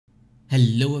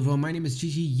Hello everyone, my name is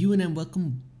GGU and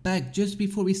welcome back. Just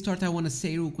before we start, I want to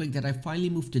say real quick that I finally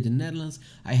moved to the Netherlands.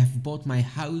 I have bought my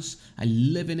house, I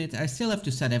live in it. I still have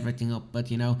to set everything up, but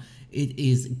you know, it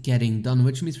is getting done,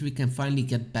 which means we can finally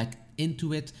get back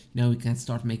into it. You know, we can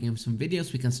start making some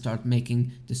videos, we can start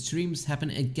making the streams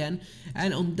happen again.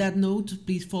 And on that note,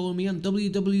 please follow me on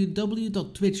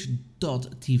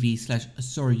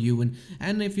www.twitch.tv/sorryewan.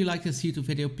 And if you like this YouTube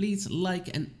video, please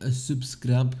like and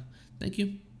subscribe. Thank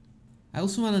you. I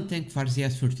also want to thank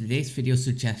Varzias for today's video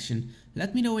suggestion.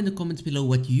 Let me know in the comments below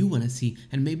what you want to see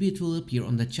and maybe it will appear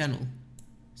on the channel.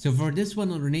 So for this one,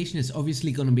 our nation is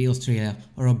obviously going to be Australia.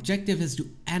 Our objective is to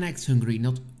annex Hungary,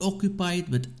 not occupy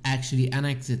it but actually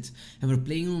annex it. And we're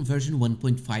playing on version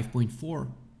 1.5.4.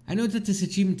 I know that this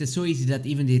achievement is so easy that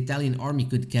even the Italian army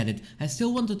could get it. I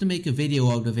still wanted to make a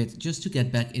video out of it just to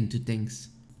get back into things.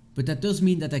 But that does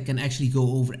mean that I can actually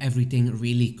go over everything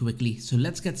really quickly. So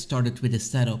let's get started with the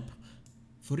setup.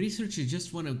 For research, you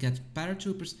just want to get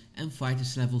paratroopers and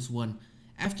fighters levels 1.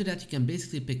 After that you can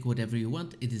basically pick whatever you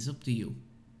want, it is up to you.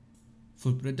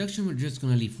 For production we're just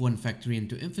gonna leave 1 factory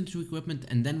into infantry equipment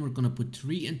and then we're gonna put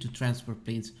 3 into transport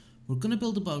planes. We're gonna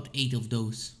build about 8 of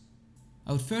those.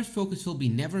 Our first focus will be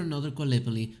Never Another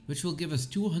Gallipoli, which will give us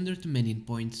 200 minion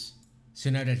points. So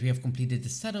now that we have completed the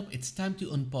setup, it's time to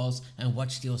unpause and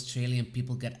watch the Australian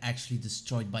people get actually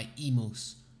destroyed by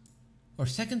emos. Our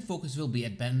second focus will be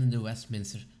Abandon the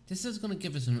Westminster. This is going to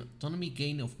give us an autonomy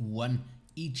gain of 1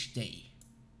 each day.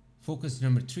 Focus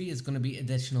number 3 is going to be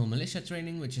additional militia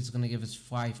training, which is going to give us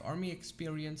 5 army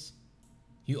experience.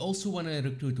 You also want to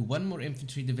recruit 1 more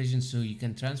infantry division so you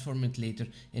can transform it later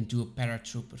into a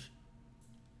paratrooper.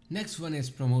 Next one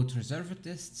is promote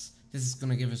reservists. This is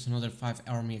going to give us another 5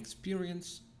 army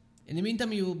experience. In the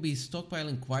meantime you will be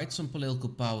stockpiling quite some political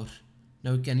power.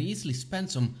 Now you can easily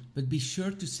spend some, but be sure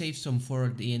to save some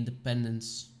for the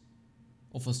independence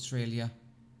of Australia.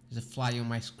 There's a fly on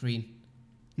my screen.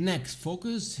 Next,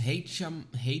 focus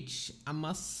HMAS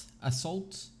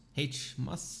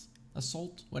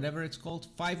Assault, whatever it's called.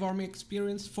 5 army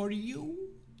experience for you.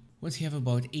 Once you have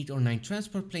about 8 or 9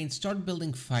 transport planes, start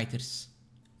building fighters.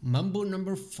 Mambo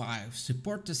number 5,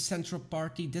 support the Central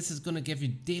Party. This is gonna give you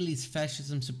daily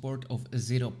fascism support of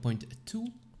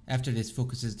 0.2. After this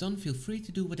focus is done, feel free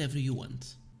to do whatever you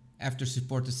want. After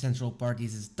support the central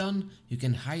parties is done, you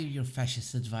can hire your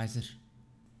fascist advisor.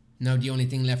 Now the only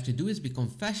thing left to do is become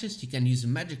fascist. You can use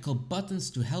magical buttons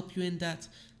to help you in that.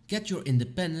 Get your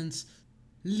independence,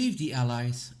 leave the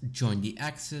Allies, join the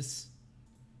Axis,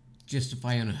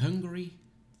 justify on Hungary,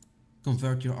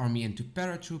 convert your army into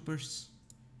paratroopers,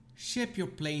 ship your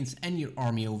planes and your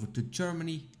army over to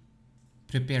Germany,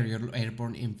 prepare your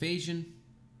airborne invasion.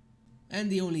 And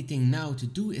the only thing now to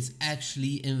do is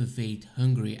actually invade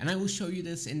Hungary. And I will show you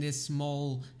this in this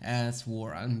small ass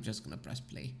war. I'm just gonna press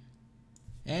play.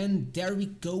 And there we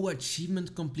go,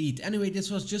 achievement complete. Anyway,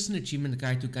 this was just an achievement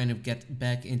guide to kind of get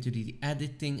back into the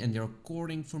editing and the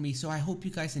recording for me. So I hope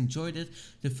you guys enjoyed it.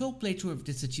 The full playthrough of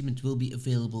this achievement will be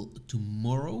available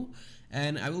tomorrow.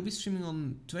 And I will be streaming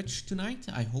on Twitch tonight,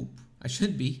 I hope. I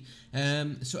should be.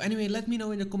 So anyway, let me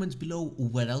know in the comments below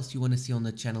what else you want to see on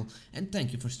the channel. And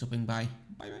thank you for stopping by.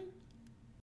 Bye bye.